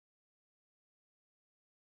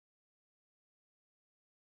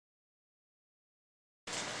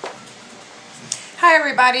Hi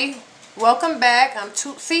everybody, welcome back. I'm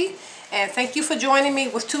Tootsie and thank you for joining me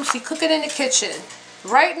with Tootsie Cooking in the Kitchen.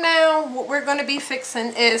 Right now what we're going to be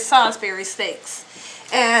fixing is Salisbury steaks.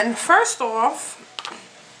 And first off,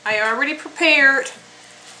 I already prepared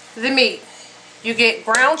the meat. You get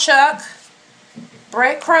ground chuck,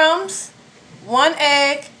 breadcrumbs, 1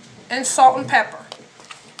 egg, and salt and pepper.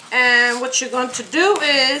 And what you're going to do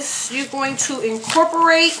is you're going to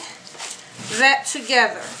incorporate that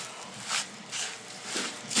together.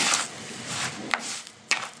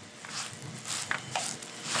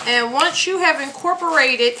 And once you have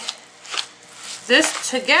incorporated this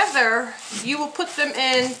together, you will put them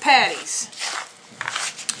in patties.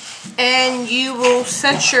 And you will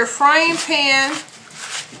set your frying pan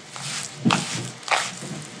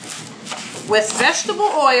with vegetable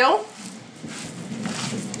oil.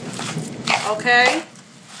 Okay?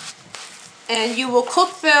 And you will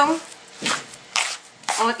cook them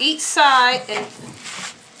on each side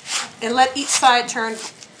and let each side turn,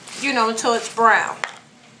 until it's brown.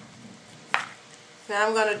 Now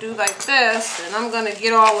I'm going to do like this, and I'm going to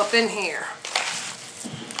get all up in here.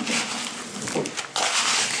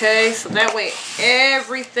 Okay, so that way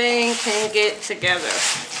everything can get together.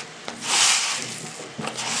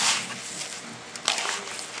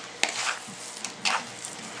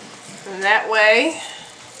 And that way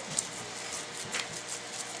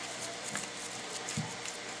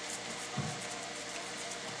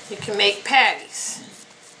you can make patties.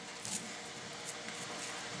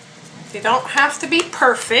 They don't have to be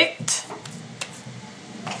perfect.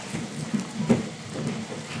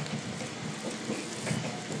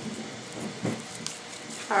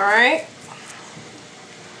 Alright.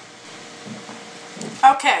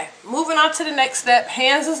 Okay, moving on to the next step.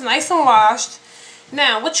 Hands is nice and washed.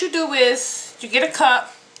 Now, what you do is you get a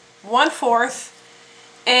cup, 1/4,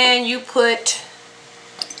 and you put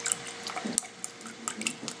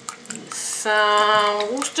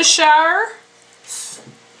some Worcestershire.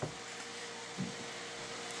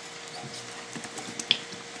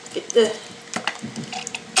 Get the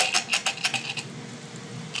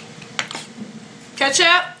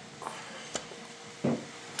ketchup.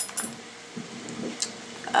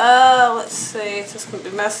 Let's see, it's just gonna be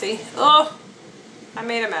messy. Oh, I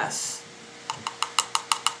made a mess.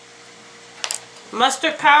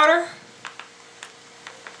 Mustard powder.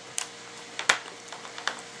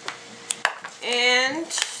 And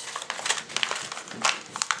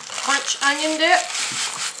French onion dip.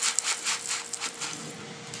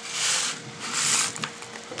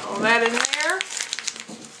 Put all that in there.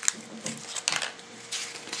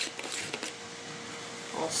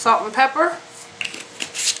 A little salt and pepper.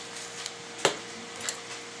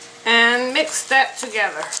 And mix that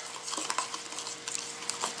together.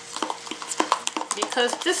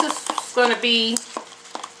 Because this is going to be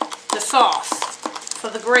the sauce for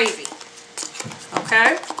the gravy.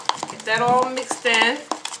 Okay? Get that all mixed in.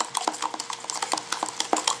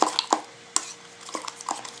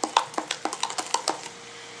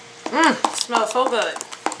 Smells so good.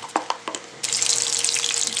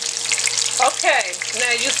 Okay,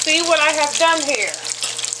 now you see what I have done here.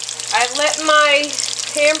 I let my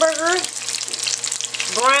hamburger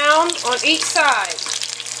brown on each side.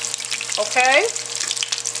 Okay?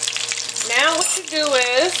 Now what you do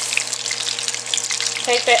is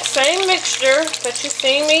take that same mixture that you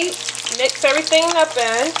see me mix everything up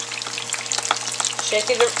in, shake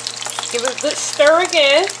it, give it a good stir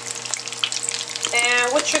again,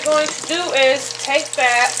 and what you're going to do is take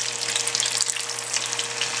that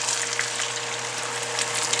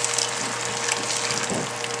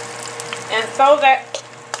and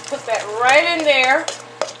put that right in there,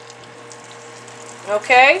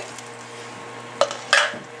 okay?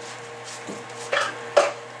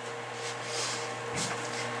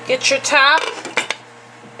 Get your top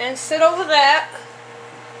and sit over that.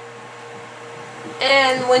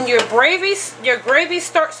 And when your gravy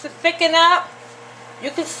starts to thicken up, you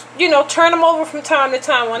can, turn them over from time to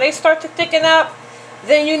time. When they start to thicken up,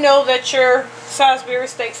 then you know that your Salisbury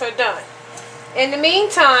steaks are done. In the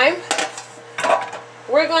meantime,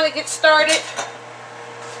 we're going to get started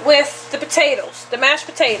with the potatoes, the mashed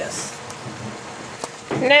potatoes.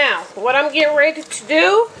 Now, what I'm getting ready to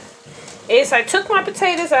do is I took my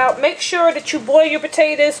potatoes out. Make sure that you boil your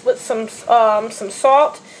potatoes with some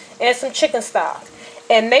salt and some chicken stock.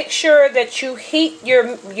 And make sure that you heat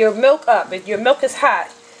your milk up. If your milk is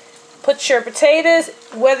hot, put your potatoes,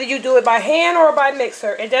 whether you do it by hand or by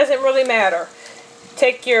mixer, it doesn't really matter.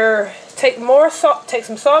 Take more salt, take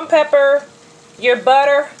some salt and pepper, your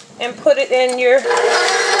butter, and put it in your mixer.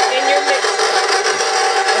 And I'm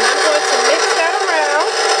going to mix that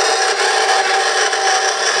around.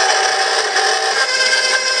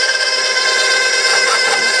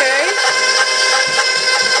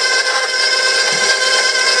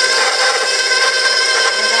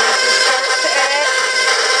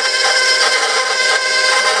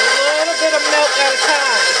 at a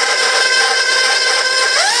time.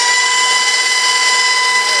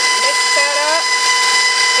 Mix that up.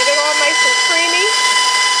 Get it all nice and creamy.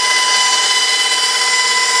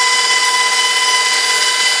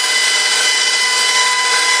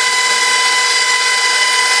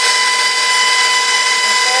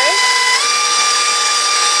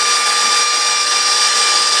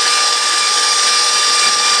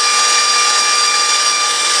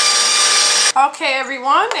 Okay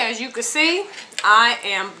everyone, as you can see, I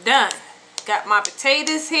am done. Got my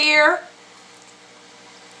potatoes here,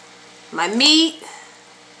 my meat,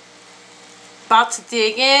 about to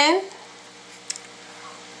dig in.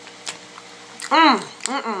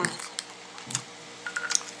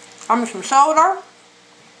 I'm some soda.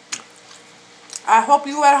 I hope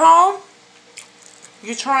you at home,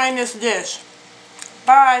 you're trying this dish.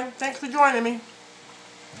 Bye, thanks for joining me.